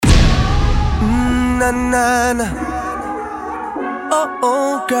na na na.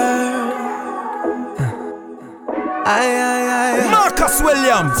 Oh girl. Aye. Marcus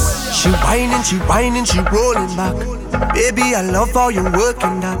Williams. She whining, she rolling back. Baby, I love how you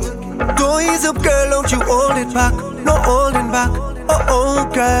working that. Go ease up, girl, don't you hold it back. No holding back. Oh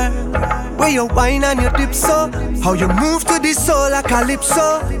girl. Where you whine and you dip so. How you move to the soul like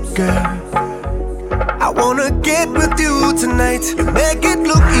calypso, girl. I wanna get with you tonight. You make it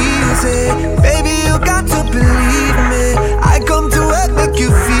look easy. Baby, you got to believe me. I come to work, make you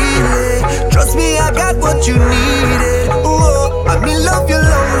feel it. Trust me, I got what you needed. Oh, I'm in love you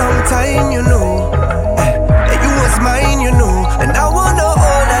long time, you know. You was mine, you know. And I wanna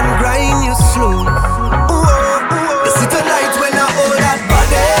hold and grind you slow. You see tonight when I hold that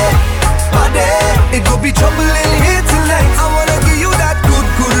body. It could be trouble in here tonight. I wanna give you that good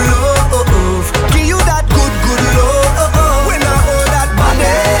love. Give you that good love. When I hold that body,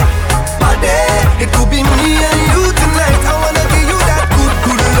 it could be me and you tonight. I wanna give you that good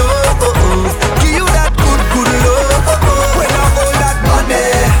love. Give you that good love. When I hold that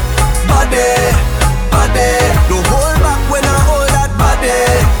body. Don't hold back when I hold that body.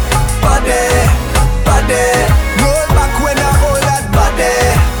 Roll back when I hold that body.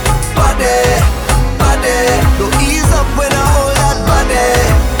 Don't ease up when I hold that body.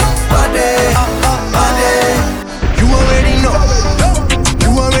 You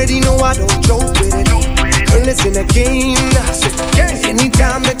already know I don't joke with it. Girl, it's in a game.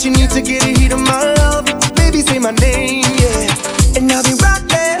 Anytime that you need to get a hit of my love, baby, say my name, yeah. And I'll be right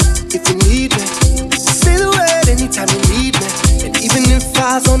there if you need me. Say the word anytime you need me. And even if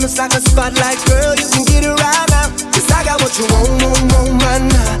I was on the soccer spotlight, girl, you can get it right now. Cause I got what you want right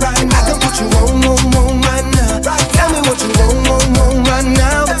now. And I can put you on right now. Tell me what you want right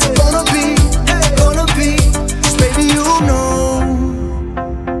now. What's it gonna be? Cause baby, you know,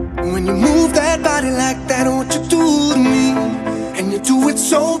 when you move that body like that, what you do to me, and you do it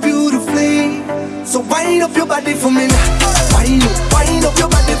so beautifully. So wind up your body for me now. Wind up your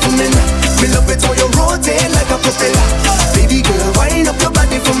body for me now. Me love it how you rotate like a propeller. Baby girl, wind up your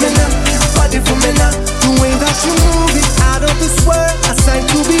body for me now. The way that you move it out of this world, I signed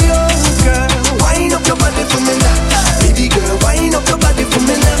to be yours, girl. Wind up your body for me now. Baby girl, wind up your body for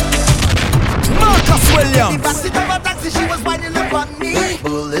me now. Marcus Williams. In the backseat of a taxi, she was winding up on me.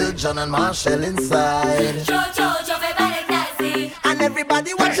 Bull, Lil Jon and Marshall inside. Taxi. And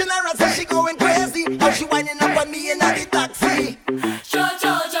everybody watching her and say she going crazy. How she winding up on me in the taxi.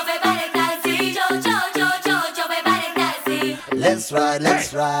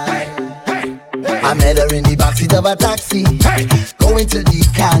 Let's ride. I met her in the backseat of a taxi, going to the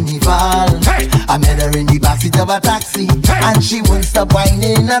carnival. I met her in the backseat of a taxi, and she won't stop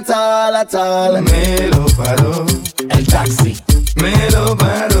whining at all. Me lo paró El taxi. Me lo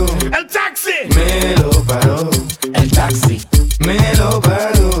paró El taxi. Me lo paró El taxi. Me lo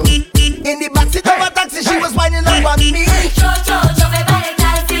paró. In the backseat of a taxi, she was whining up on me.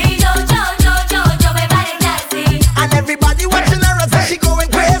 And everybody watching her and say she going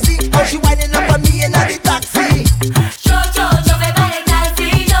crazy. How she whining up on me in the taxi.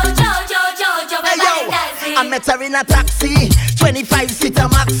 Hey yo, I met her in a taxi, 25-seater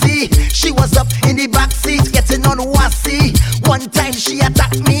maxi. She was up in the backseat, getting on wassy. One time she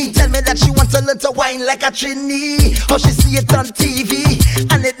attacked me, tell me that she wants a little wine like a trini. How she see it on TV,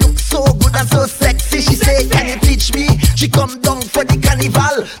 and it looks so good and so sexy. She say, can you teach me? She come down for the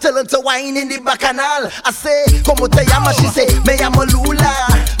carnival, tell her to wine in the bacchanal. I say, como te llama? She say, me llamo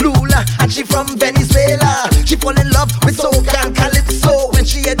Lula, and she from Venezuela. She fall in love with soca and calypso when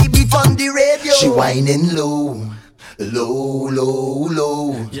she hear the beat on the radio. She whining low.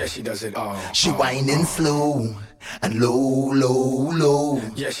 Yeah, she does it all. She whining slow and low.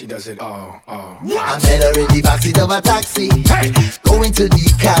 Yeah, she does it all. I met her in the backseat of a taxi, going to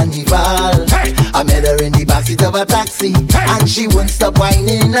the carnival. I met her in the backseat of a taxi, and she won't stop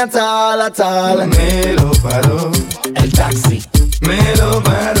whining at all. Me lo paró El taxi. Me lo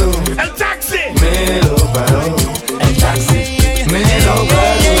paró El taxi. Me lo paró El taxi. Me lo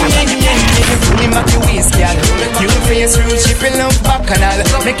paró. Him up your waist, girl. Cute face, rude, shipping up bacchanal.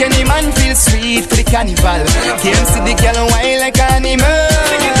 Make any man feel sweet for the carnival. Can't see the girl whine like an animal.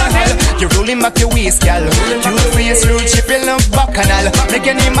 You rolling back your waist, girl. Cute face, rude, shipping up bacchanal. Make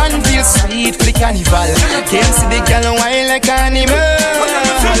any man feel sweet for the carnival. Can't see the girl whine like an animal.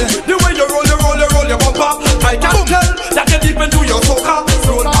 The way you roll your bumper, I can tell that you're deep into your soca.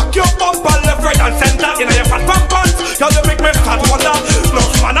 Roll back your bumper, left, right, and center. In your fat pants, girl, you make me start wonder. Plus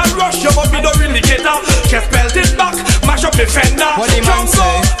man, I rush you, but me don't really cater. Just belt it back, mash up the fender. What the man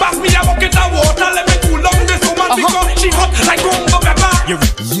say? Pass me a bucket of water, let me cool down this woman because she hot like rumba pepper.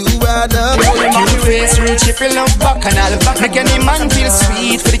 You are the cute face, rude, chipping love bacchanal. Make any man feel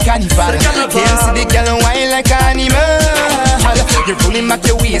sweet for the carnival. Can't see the girl wild like an animal. You're rolling back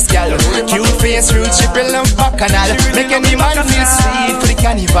your waist, girl. Cute face, rude, chipping love bacchanal. Make any man feel sweet for the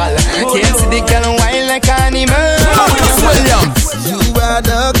carnival. Can't see the girl wild like an animal. You are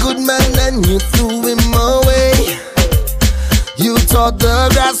the good man and you threw him away. You thought the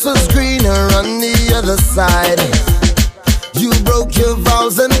grass was greener on the other side. You broke your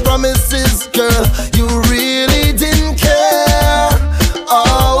vows and promises, girl. You really didn't care.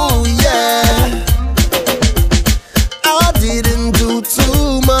 Oh yeah. I didn't do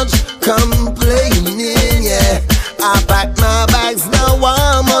too much complaining, yeah. I packed my bags, now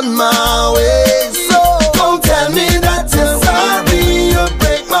I'm on my way. So don't tell me that you're sorry. You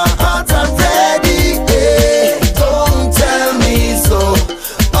break my heart already, yeah. Don't tell me so.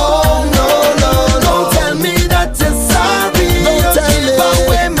 Oh no, no, no. Don't tell me that you're sorry. Don't tell me. Give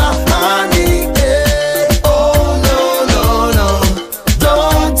away my honey, yeah. Oh no, no, no.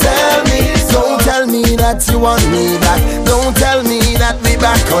 Don't tell me so. Don't tell me that you want me back. Don't tell me that we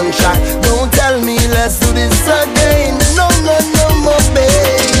back on track. Don't tell me let's do this again. No, no, no more,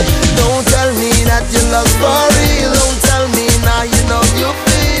 babe. Don't tell me that you love for real. Don't tell me now you know you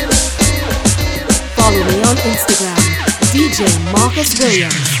feel. Follow me on Instagram, DJ Marcus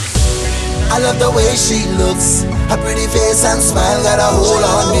Williams. I love the way she looks. Her pretty face and smile got a hold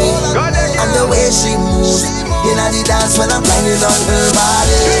on me. And the way she moves in the dance when I'm grinding on her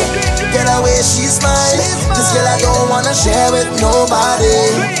body. Get the way she smiles. This girl I don't wanna share with nobody.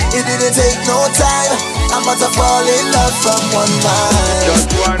 It didn't take no time. I'm about to fall in love from one night.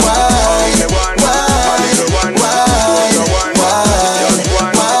 Just one, why? I'm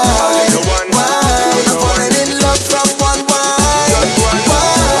falling in love from one why?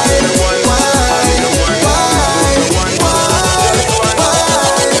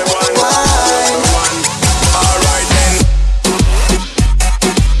 Alright then.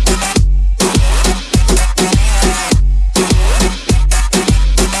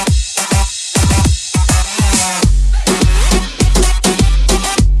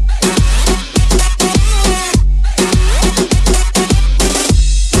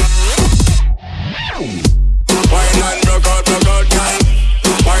 Wine and rock out, girl.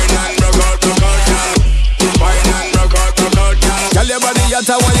 Wine and rock out, girl. Wine and rock out, girl. Tell your body you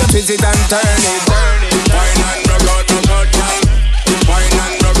while you twist it and turn it. Wine and rock out, girl. Wine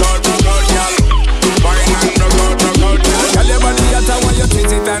and rock out, girl. Wine and rock out, girl. Tell your body you while you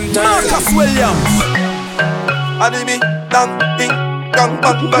twist it and turn it. Marcus Williams. Anime, dang, ding, gang,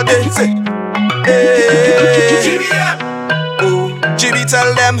 bang, bang, say. Hey, oh, Jimmy,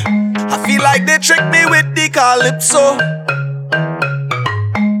 tell them I feel like they tricked me with the calypso.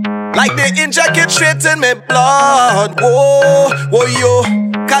 Like they inject it straight in my blood. Whoa, whoa, yo.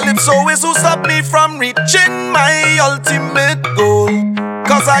 Calypso is who stop me from reaching my ultimate goal.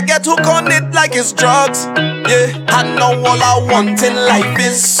 Cause I get hooked on it like it's drugs. Yeah, and now all I want in life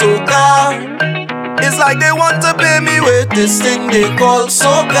is soca. It's like they want to pay me with this thing they call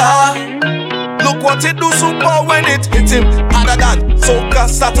soca. Look what it do super when it hit him. Harder than soca,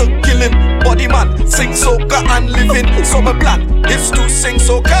 start to kill him. Body man, sing soca and living. So my plan is to sing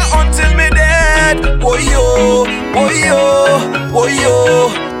soca until me dead. Boy yo, boy yo, boy yo,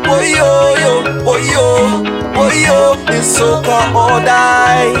 boy yo, yo, boy yo, boy yo. It's soca or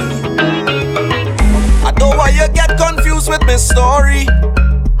die. I know why you get confused with my story.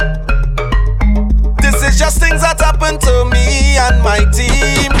 This is just things that happen to me and my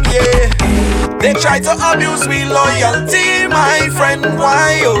team, yeah. They try to abuse me loyalty, my friend,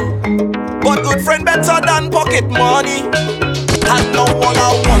 why yo? But good friend better than pocket money. And now all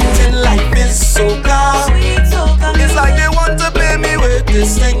I want in life is soca. It's like they want to pay me with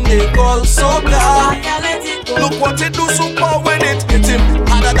this thing they call soca. Look what it do super when it hit him.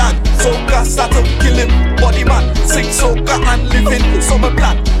 Harder than soca, start to kill him. Body man, sing soca and living. So my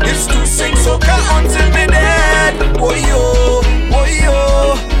plan is to sing soca until me dead. Boy yo, boy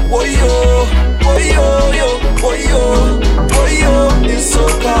yo, boy yo, boy yo, yo, boy yo, boy yo. It's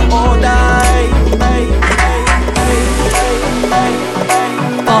soca or die.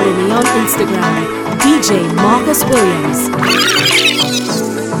 Follow me on Instagram, DJ Marcus Williams.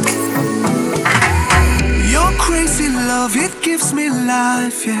 Your crazy love, it gives me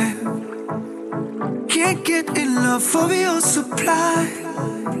life, yeah. Can't get enough of your supply.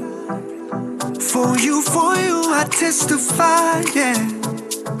 For you, I testify, yeah.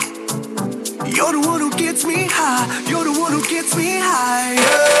 You're the one who gets me high. You're the one who gets me high,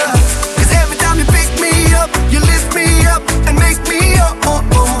 yeah. Cause every time you pick me up, you lift me up and make me up, oh,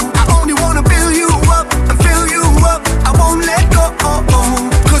 oh. I only wanna build you up and fill you up. I won't let go, oh, oh.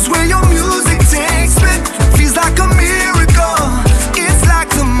 Cause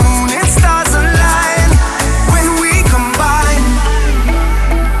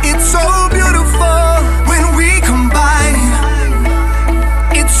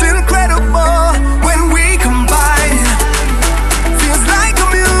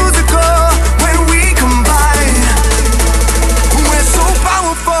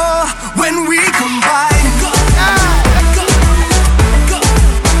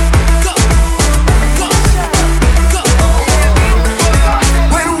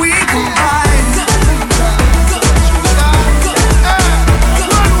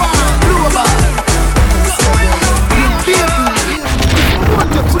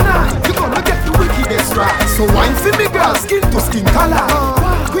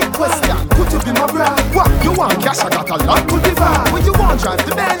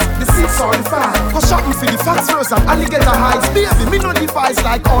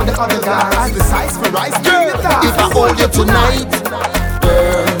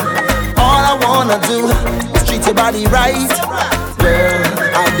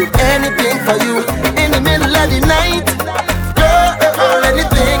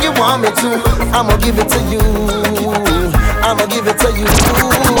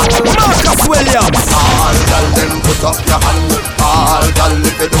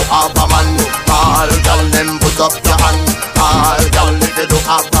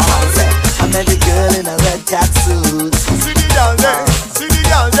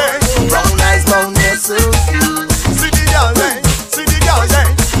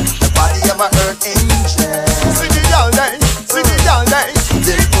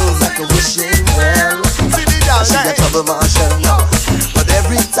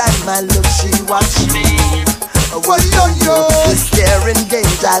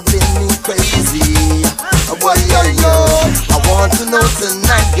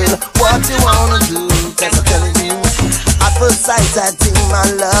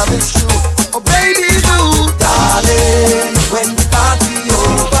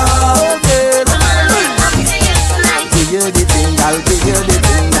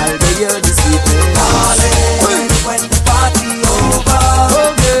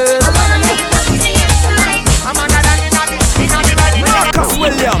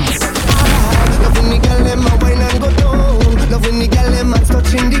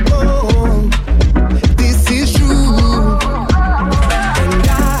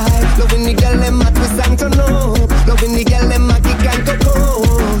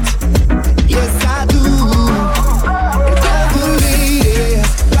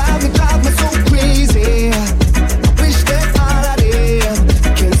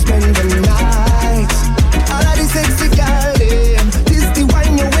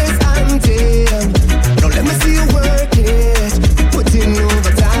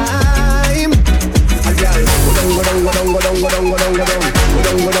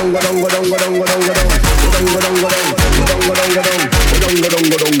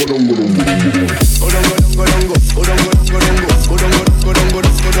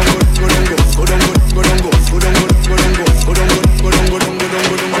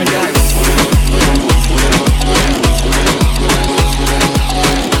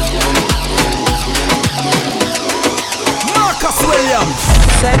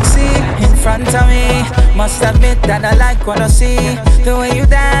Sexy in front of me, must admit that I like what I see. The way you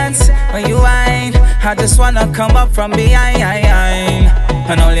dance, when you whine, I just wanna come up from behind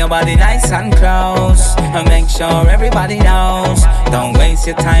and hold your body nice and close, and make sure everybody knows. Don't waste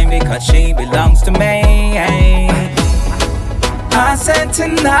your time because she belongs to me. I said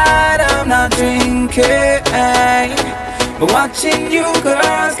tonight I'm not drinking, but watching you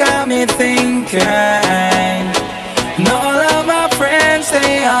girls got me thinking. And all of my friends,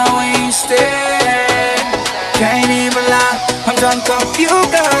 they are wasted. Can't even lie, I'm drunk off you,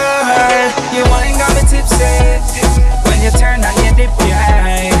 girl. You ain't got me tipsy. When you turn on your dip,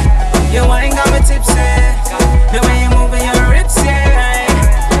 yeah. You ain't got me tipsy. The way you moving your hips, yeah.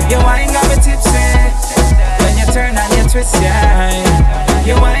 You ain't got me tipsy. When you turn on your twist, yeah.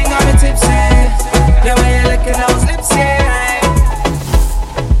 You ain't got me tipsy. The way you look at those lips, yeah.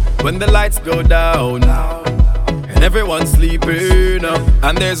 When the lights go down and everyone's sleeping,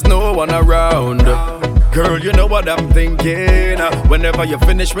 and there's no one around, girl, you know what I'm thinking. Whenever you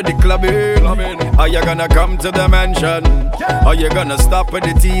finish with the clubbing, are you gonna come to the mansion? Are you gonna stop with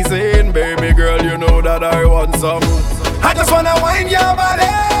the teasing? Baby girl, you know that I want some. I just wanna wind your body,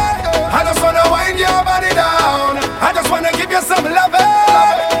 I just wanna wind your body down. I just wanna give you some love,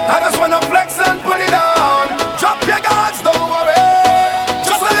 I just wanna flex and put it on. Drop your guards, don't worry.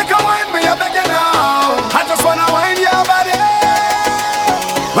 Just a little wine, me I beg you now. I just wanna wind your body.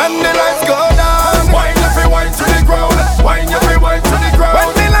 When the lights go down, wine every wine to the ground. Wine every wine to the ground. When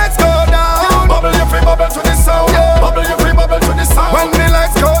the lights go down, bubble every bubble to the sound. Bubble every bubble to the sound. When the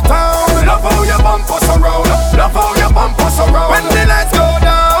lights go down, love how your bump us around. Love how your bump us around. When the lights go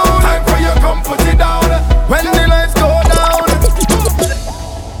down, time for you come put it down. When the lights go down,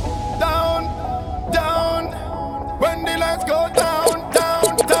 down, down. When the lights go down, down,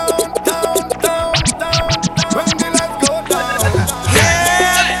 down, down, down, down. When the lights go down.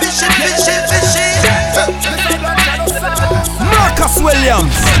 Yeah, fishy, fishy, fishy. Marcus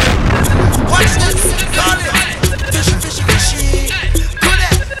Williams. Watch this, call it. Fishy, fishy, fishy. Good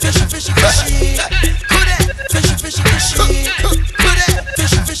at fishy, fishy, fishy. Good at fishy, fishy, fishy.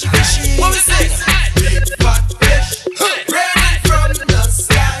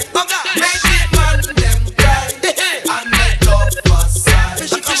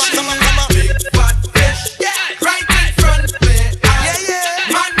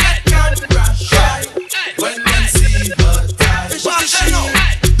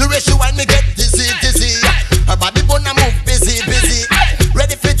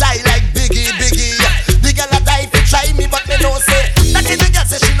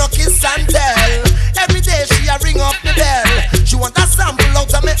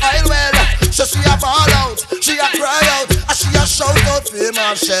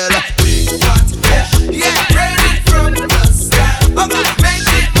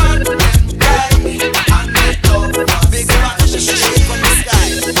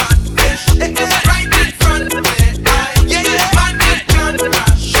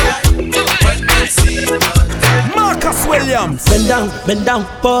 down,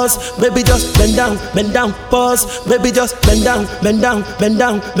 pause. Baby, just bend down, pause. Baby, just bend down, pause. Baby,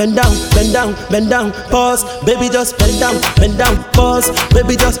 just bend down, pause. Baby, just bend down, pause.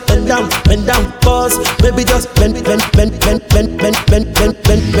 Baby, just bend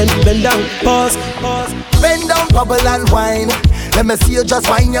down, pause. Bend down, bubble and wine. Let me see you just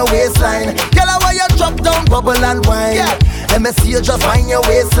wind your waistline. Girl, I want you drop down, bubble and wine. Yeah. Let me see you just wind your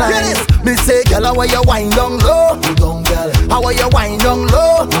waistline. Me say, girl, I want you wind down low. You don't, girl. I want you wind down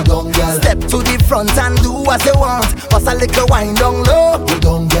low. You don't, girl. Step to the front and do what you want. Pass a little wind down low. You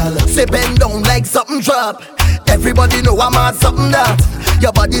don't, girl. Say bend down like something drop. Everybody know I'm at something that.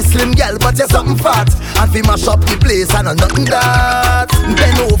 Your body slim, girl, but you're something fat. And fi mash up the place, I know nothing that.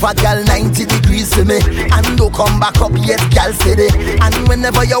 Bend over, girl, 90 degrees for me. And don't come back up yet, girl, steady. And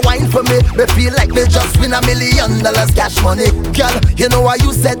whenever you whine for me, me feel like me just win $1 million cash money. Girl, you know why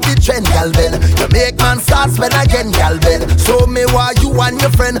you set the trend, girl, Ben. You make man start spend again, girl, Ben. So me why you and your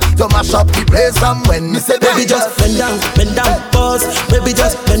friend to mash up the place. And when me say, baby, just bend down, pause. Baby,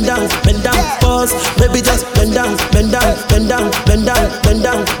 just bend down, pause. Baby, just bend down, pause. Baby, just bend down, pause. Baby, just bend down,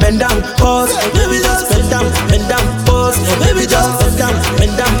 pause. Baby, just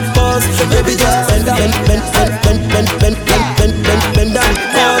bend down,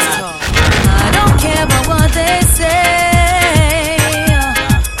 pause. I don't care about what they say,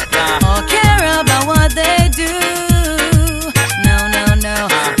 or care about what they do. No,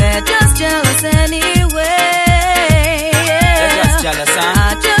 they're just jealous anyway. They're just jealous, huh?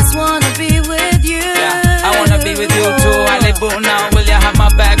 I just wanna be with you. Yeah, I wanna be with you too. I live now, will you have my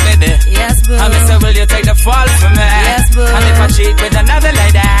back, baby? Yes, boo. I mean, so will you take the fall for me? Yes, boo. And if I cheat with another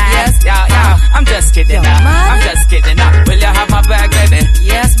lady? Yes, yeah, I'm just kidding now. I'm just kidding now. Will you have my back, baby?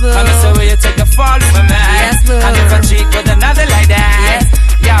 Yes, boo. I mean, so will you take the fall for me? Yes, boo. And if I cheat with another lady? Yes.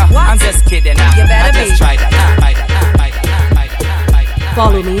 Yeah, What? I'm just kidding now. You better I just try that.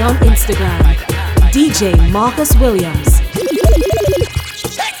 Follow me on Instagram, DJ Marcus Williams.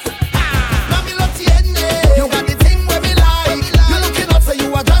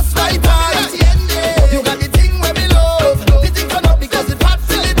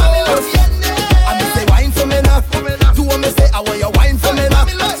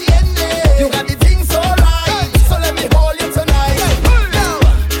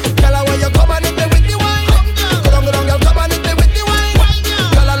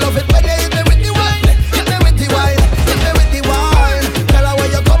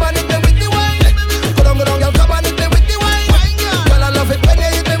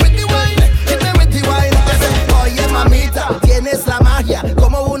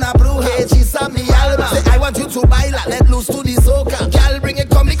 To baila, let loose to the soca. Girl, bring it,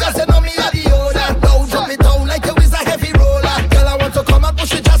 come because you know me are the owner. Now drop it down like you is a heavy roller. Girl, I want to come and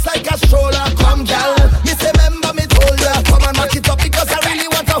push it just like a stroller. Come, girl, me say remember me told ya. Come and knock it up because I really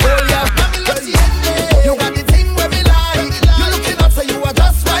want to hold ya. You got the thing where me like. You looking up so you are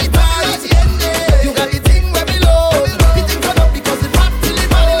just right. You got the thing where me love. The thing turn up because it rap till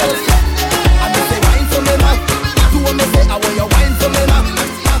it rolls. And me say wine for me now. Do what me say, I want you wine for me now.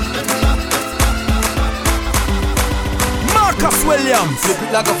 Marcus Williams. Flip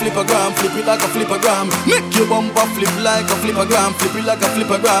it like a flippergram, flip it like a flippergram. Make your bumper flip like a flippergram, flip it like a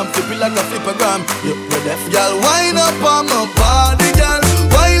flippergram, flip it like a flippergram. Yep, we're deaf. Girl, wind up on my body, girl.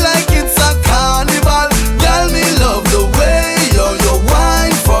 Why like it's a carnival? Girl, me love the way you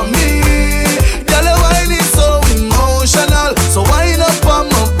wine for me. Girl, your wine is so emotional. So wind up on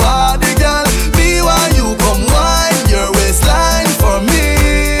my body, girl. Me why you come wine your waistline for me.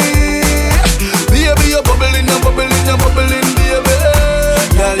 Baby, you're bubbling, you're bubbling, you're bubbling.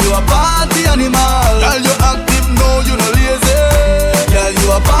 Girl, you a party animal. Girl, you active, no, you no lazy. Girl, you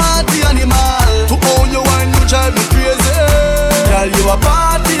a party animal. To own your wine, you drive me crazy. Girl, you a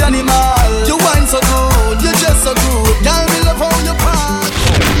party animal. You wine so good, you just so good. Girl, me love how you party.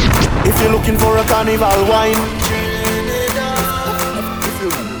 If you're looking for a carnival wine,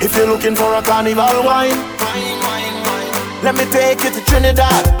 if you're looking for a carnival wine, let me take you to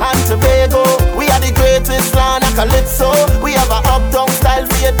Trinidad and Tobago. We are the greatest land of Calypso. We have a uptown style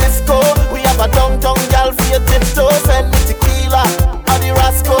for your disco. We have a downtown gal for your tiptoe. Send me tequila or the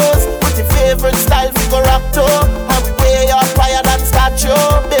Rascals. With your favorite style for your rapto. And we way up higher than statue.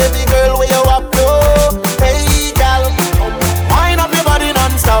 Baby girl, where you up to? Hey gal, wind up your body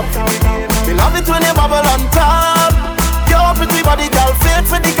non-stop. We love it when you bubble on top. Your pretty body gal, fit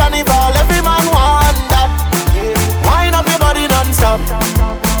for the carnival. Every man want that. Wind up your body non-stop.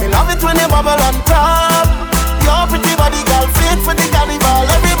 Me love it when you bubble on top. Your pretty body girl fit for the carnival.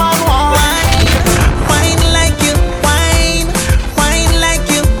 Every man want. Wine like you, wine like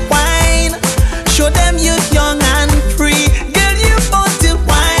you, wine. Show them you're young and free. Girl, you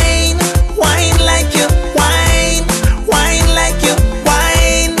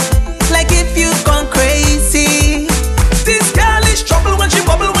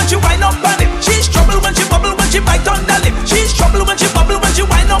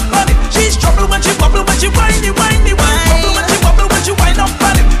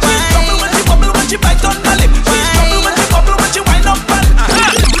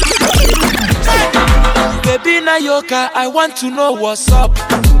Ayoka, I want to know what's up.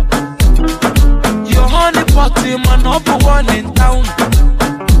 Your honey pot, man, number one in town.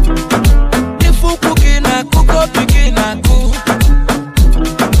 If you cooking, I cook up, begin, I cook.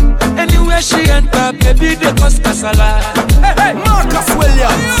 Anywhere she enter, baby, they cause casala. Hey, hey, Marcus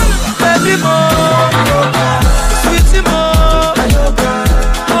Williams. Baby more, sweetie more,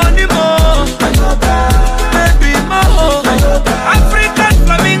 honey more, baby more, African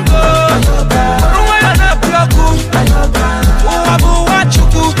flamingo, Rwanda Plaku, Uwabu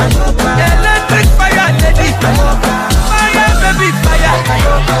Wachuku, electric fire lady, fire baby fire,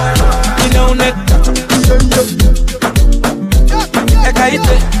 you know neck,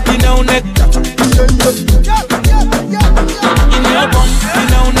 Ekaite, you know neck, in your bum, you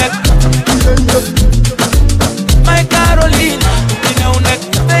know neck. My Carolina, you know neck,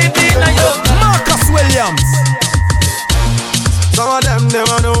 baby, now you Marcus Williams. Some of them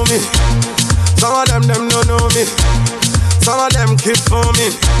never know me. Some of them don't know me. Some of them kiss for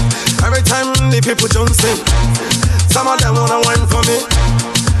me. Every time the people jump in. Some of them wanna wine for me.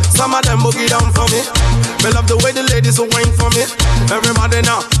 Some of them boogie down for me. Me love the way the ladies will wine for me. Everybody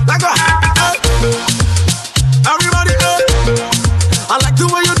now, like a everybody I like the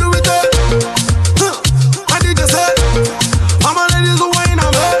way you do it What did you say? All my ladies will wine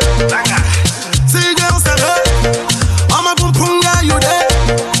on me. See girls that I'm a boom boom guy, you there.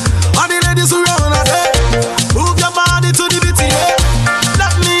 All the ladies who run out there. Move your body to the beat, yeah.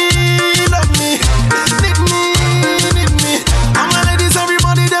 Love me, need me. All my ladies,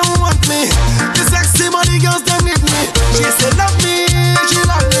 everybody, they want me. The sexy body girls, they need me. She said love me, she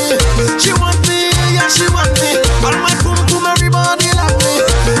love me. She want me, yeah, she want me. All my boom boom, everybody love me.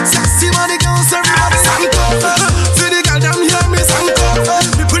 Sexy body girls, everybody sanko. See the girl, them hear me sanko.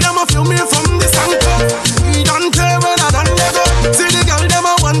 People, them a feel me from the sanko. We don't tell when I don't never. See the girl, them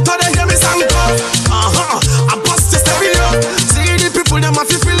a want to hear me sanko. I bust the stereo. See the people, them a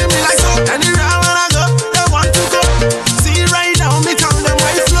feel me like so. Anywhere when I go, they want to go. See right now, me tell them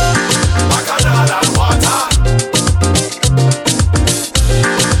right flow. Bacchanal and water.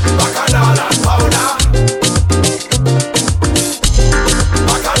 Bacchanal and powder.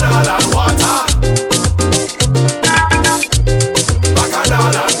 Bacchanal and water.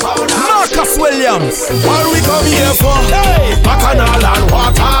 Bacchanal and powder. Marcus Williams. All we come here for, hey, Bacchanal and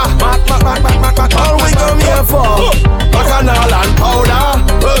water. All we come here for, Bacchanal and powder.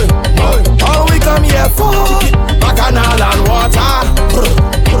 Hey, hey. All we come here for, Bacchanal and water.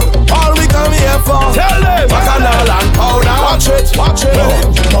 All we come here for, tell them, Bacchanal and powder. Watch it.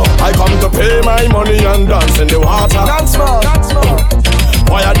 I come to pay my money and dance in the water. Dance more.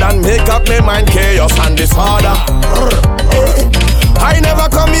 Why than make up my mind chaos and disorder. I never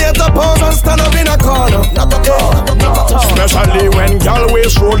come here to pose and stand up in a corner. Not at all. Especially when girl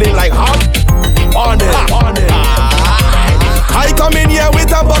waist rolling like hot. On it. I come in here with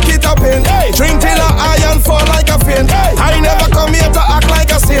a bucket of paint. Drink till I iron fall like a faint. I never come here to act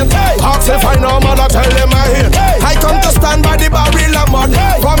like a saint. Ask if I know man, I tell them I hate. I come to stand by the barrel of mud.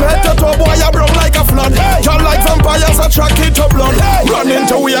 From head to toe, boy, I broke like a flood. Y'all like vampires attracted to blood. Run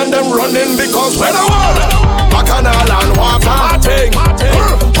into we and them running because we're the one. Bacchanal and water.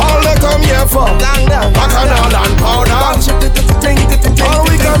 All they come here for, Bacchanal and powder. All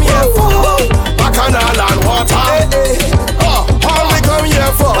we come here for, Bacchanal and water. All we come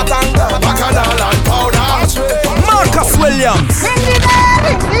here for, Bacchanal and powder. Marcus Williams.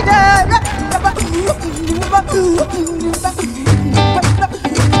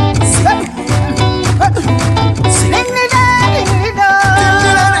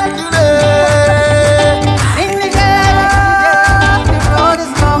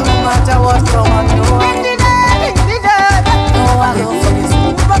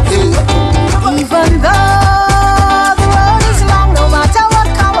 Even though the road is long, no matter what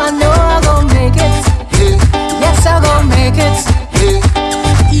come, I know I'm gonna make it. Yes, I'm gonna make it.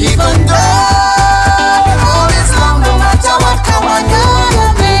 Even though the road is long, no matter what come, I know I'm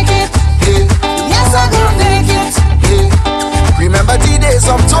gonna make it. Yes, I'm gonna make it. Remember the days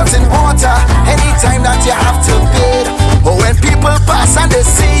of toads in water. Anytime that you have to bid, or when people pass and they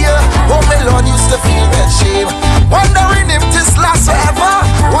see you, oh my Lord, used to feel that shame. Wondering if this lasts forever.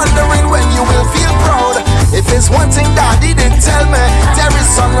 Wondering when you will feel proud. If it's one thing Daddy didn't tell me, there is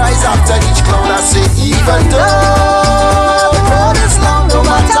sunrise after each cloud. I say even though the road is long, no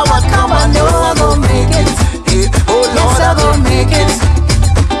matter what come, I know I'm gonna make it. Oh Lord, I'm gonna make it.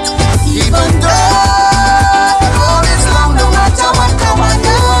 Even though the road is long, no matter what come, I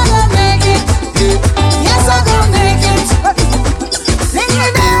know I'm gonna make it. Yes, I'm gonna make it.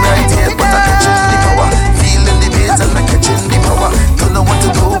 Right here, but I'm catching the power. Feeling the beat and I'm catching the power. Don't know what to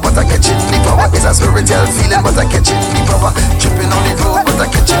do, but I'm catching the power. It's a spiritual feeling, but I'm catching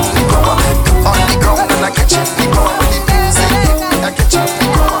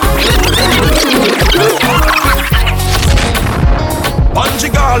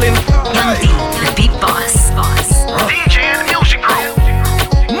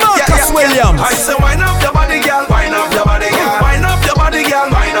I say wind up your body, girl. Wind up your body, girl. Wind up your body, girl.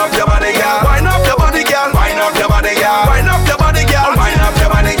 Wind up your body, girl. Wind up your body, girl. Wind up your body, girl. Wind up your body, girl. Wind up your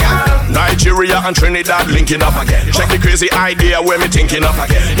body, girl. Nigeria and Trinidad linking up again. Check the crazy idea where me thinking up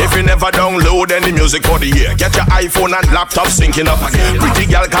again. If you never download any music for the year, get your iPhone and laptop syncing up again. Pretty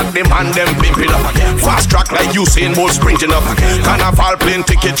girl got them and them pimping up again. Fast track like Usain Bolt sprinting up again. Carnival plane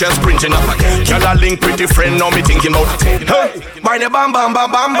ticket just sprinting up again. Girl a link pretty friend now me thinking about it. Hey, buy the bam bam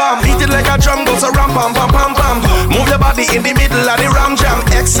bam bam bam. Beat it like a drum goes a ram pam pam pam pam. Move your body in the middle of the ram jam.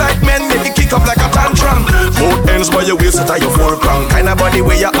 Excitement make it kick up like a tantrum. Both ends by your waist at your full crown. Kind of body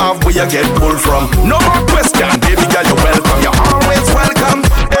where you have where you get pulled from. No more question, baby girl, you're welcome. You're always welcome.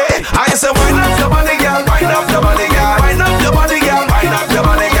 Hey, I say wind up your body, girl. Wind up your body, girl. Wind up your body, girl. Wind up your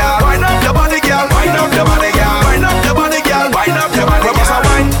body, girl. Wind up your body, girl. Wind up your body, girl. Wind up your body, girl. Wind up your body, girl. Bossa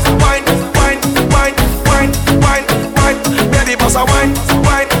wine, wine, wine, wine, wine, wine, wine. Baby, bossa wine,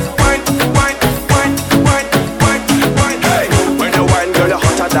 wine, wine, wine, wine, wine, wine, wine. Hey, when you wine, girl, you're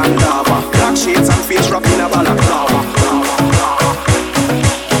hotter than lava. Black shades and face rocking a balaclava.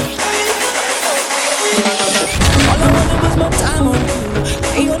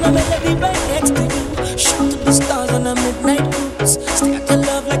 Midnight cruise, stay at your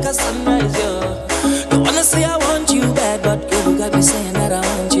love like a sunrise, yeah. Don't wanna say I want you bad, but girl, you got me saying that I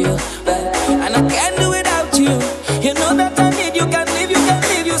want you bad, and I can't do without you. You know that I need you, can't leave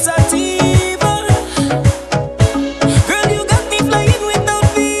you sativa. Girl, you got me flying without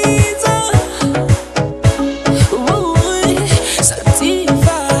visa. Ooh,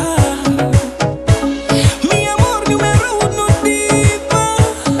 sativa. Mi amor, numero uno diva.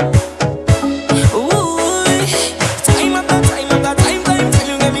 Ooh.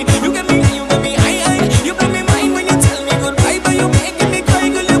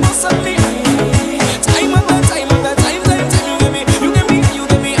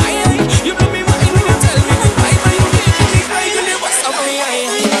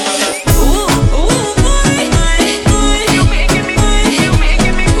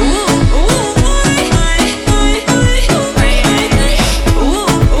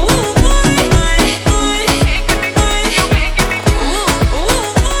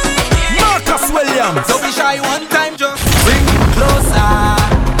 Don't be shy one time, just bring me closer.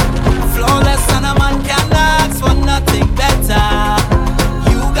 Flawless and a man can ask for nothing better.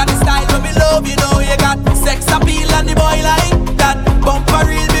 You got the style of me love, you know you got sex appeal and the boy like that. Bumper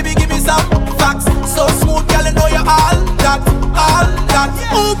real, baby, give me some facts. So smooth, girl, you know you're all that, all that.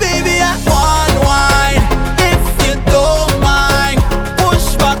 Oh, baby, I want wine. If you don't mind,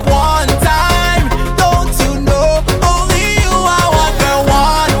 push back one time. Don't you know, only you I want, girl,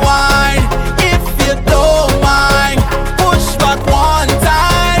 one wine. If you don't mind, push back one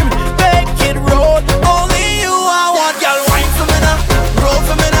time. Make it roll, only you I want, girl, wine for me now, roll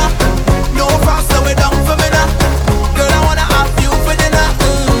for me now. No fast, slow it down for me now. Girl, I wanna have you for dinner.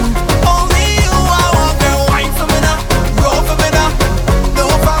 Only you I want, girl, wine for me now, roll for me now. No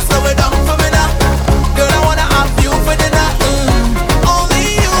fast, slow it down for me now. Girl, I wanna have you for dinner.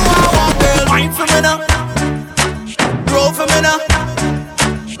 Only you I want, girl, wine for me now, roll for me now.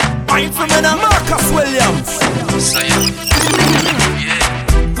 Wine for me now, Marcus Williams.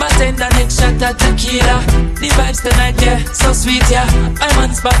 Bartender next shot at tequila. The vibes tonight, yeah, so sweet, yeah. My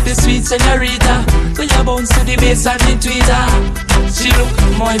man's back the sweet señorita. We a bounce to the bass and the tweeter. She look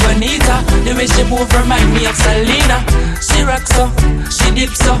muy bonita. The way she move remind me of Selena. She rocks so, she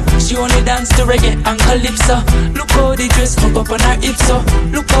dips so. She only dance to reggae and calypso. Look how the dress hook up on her hips so.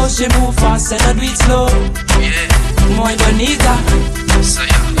 Look how she move fast and do it slow. Muy bonita.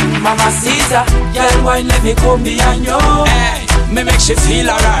 Mama Caesar, girl, wine, let me come behind you. Hey, me make she feel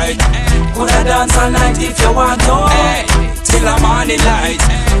alright. Coulda dance all night if you want to. Hey, till the morning light.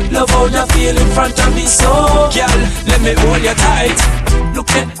 Love how you feel in front of me, so girl, let me hold you tight. Look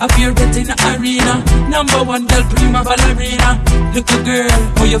at up here getting the arena. Number one girl, prima ballerina. Little girl,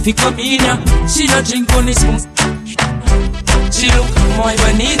 how you feel come in ya? She don't drink on this spoon. She look muy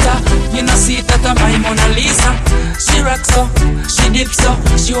bonita. You know see that I'm my Mona Lisa. She rocks so, she dips so.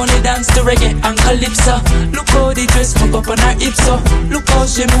 She only dance to reggae and calypso. Look how the dress hook up on her hips so. Look how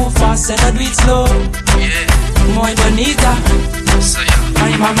she move fast and do it slow. Muy bonita.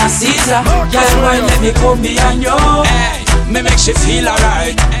 My mama Caesar. Girl, why let me come behind you? Hey, me make she feel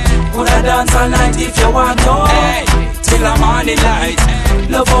alright. Coulda dance all night if you want to. Hey, till the morning light.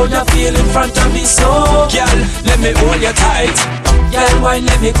 Love how you feel in front of me, so girl, let me hold you tight. Girl, why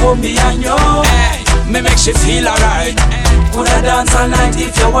let me come behind you? Hey, me make she feel alright. Coulda dance all night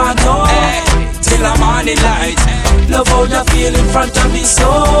if you want to. Hey, till the morning light. Love how you feel in front of me,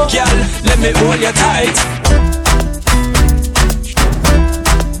 so girl, let me hold you tight.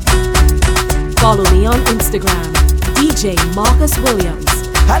 Follow me on Instagram, DJ Marcus Williams.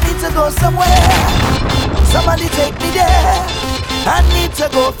 I need to go somewhere. Somebody take me there. I need to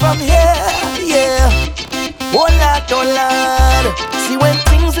go from here, yeah. Oh Lord. See when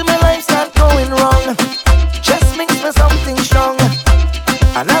things in my life start going wrong, just mix me something strong,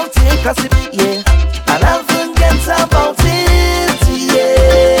 and I'll take a sip, yeah, and I'll forget about it,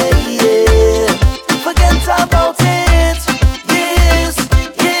 yeah. Forget about it, yes.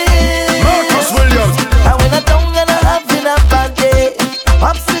 Marcus Williams. And when I'm down and I'm having a bad day,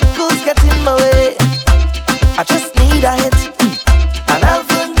 obstacles get in my way, I just need a hit, and I'll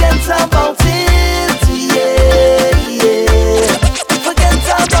forget about it, yeah. Forget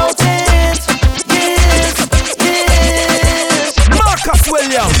about it, yes. Marcus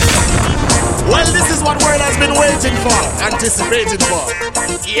Williams. Well, this is what world has been waiting for, anticipating for.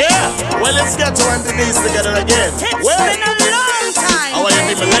 Yeah, well, let's get to end these together again. It's been a long time. How are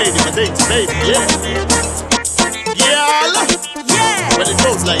you, my lady, my dainty baby, yeah. Yeah, well, it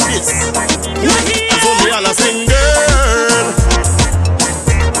goes like this. That's what we all are sing, girl.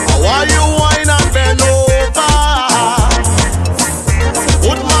 How are you, wine and bend over?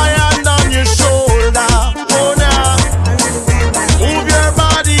 Put my hand on your shoulder, oh now. Move your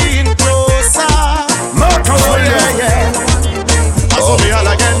body in closer. Marcus Oh yeah, yeah. That's what we all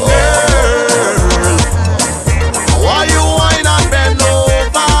again, girl. How are you, wine and bend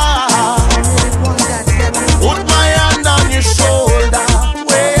over? Put my hand on your shoulder, oh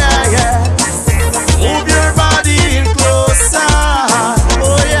yeah, yeah. Move your body in closer,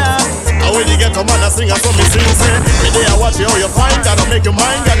 oh yeah. And when you get a man a sing, I saw me sing, say when they watch you, how you find, gotta make your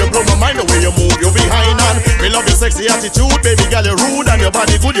mind, gotta blow my mind the way you move, you behind and me love your sexy attitude, baby girl, you rude and your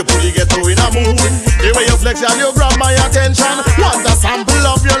body good, you fully get through in a mood. The way you flex and you grab my attention, want a sample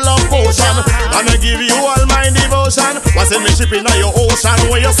of your love potion, and I give you all my devotion. What's in me shipping on your ocean,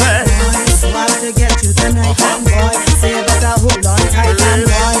 where you say? So I to get you tonight, and boy, say you better hold on tight, and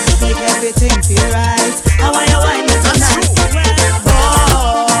boy, make everything feel right. How are you wine me tonight?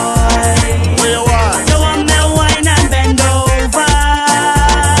 Where you want? You want me wine and bend over?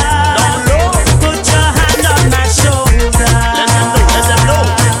 Put your hand on my shoulder. Let them know.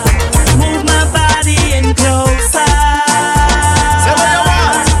 Move my body in closer. Say what you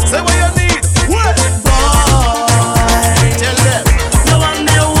want, say what you need. What? Boy, Tell them. you want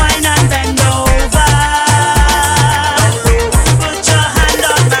me wine and bend over? Put your hand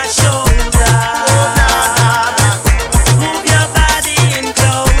on my shoulder. Move your body in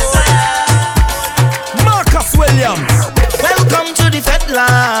closer. Marcus Williams. Welcome to the Fed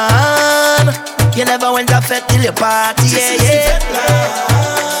land. You never went to Fed till you party, yeah.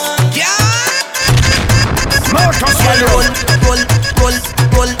 Marcus Williams.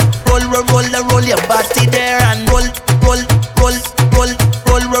 Roll your body there and roll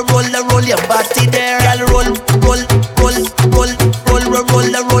your body there, girl. Roll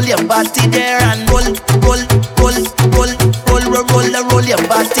your body there and roll your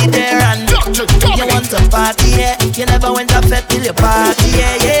body there and you want to party, yeah. You never went to Fed till you party,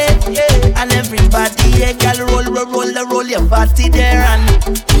 yeah. And everybody, yeah, girl, roll your body there and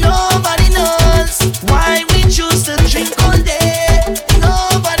nobody knows why we choose to drink all day.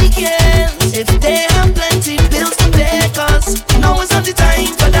 Nobody cares if they have plenty bills to pay, cause now is not the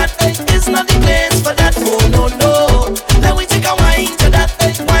time for that, it's not the place for that. Oh no, let me take a wine to that,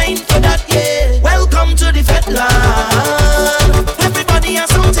 yeah. Welcome to the Fed land. Everybody has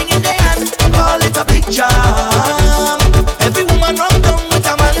something in their hand, call it a big jam. Every woman run down with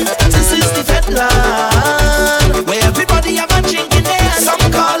a man. This is the Fed land, where everybody have a drink in their hand.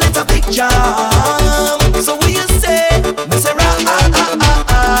 Some call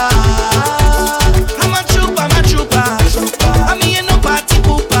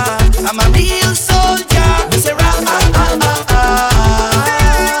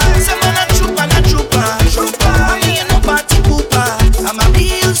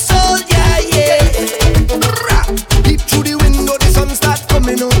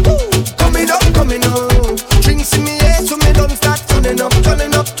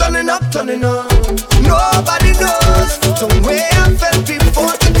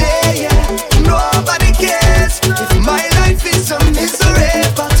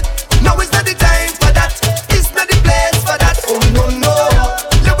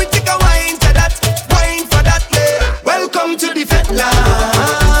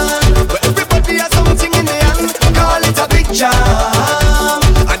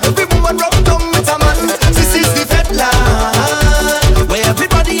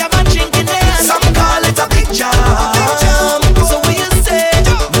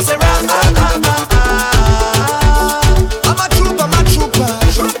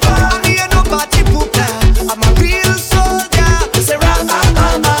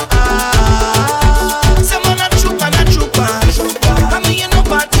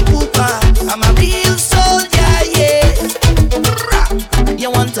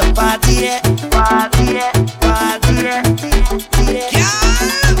want to party, yeah. Party, yeah. Party, yeah.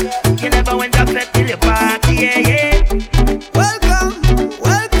 You never went up set till you party, yeah, yeah. Welcome,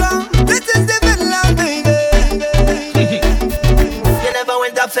 welcome. This is the Finland, baby. You never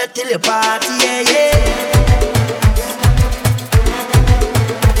went up set till you party, yeah, yeah.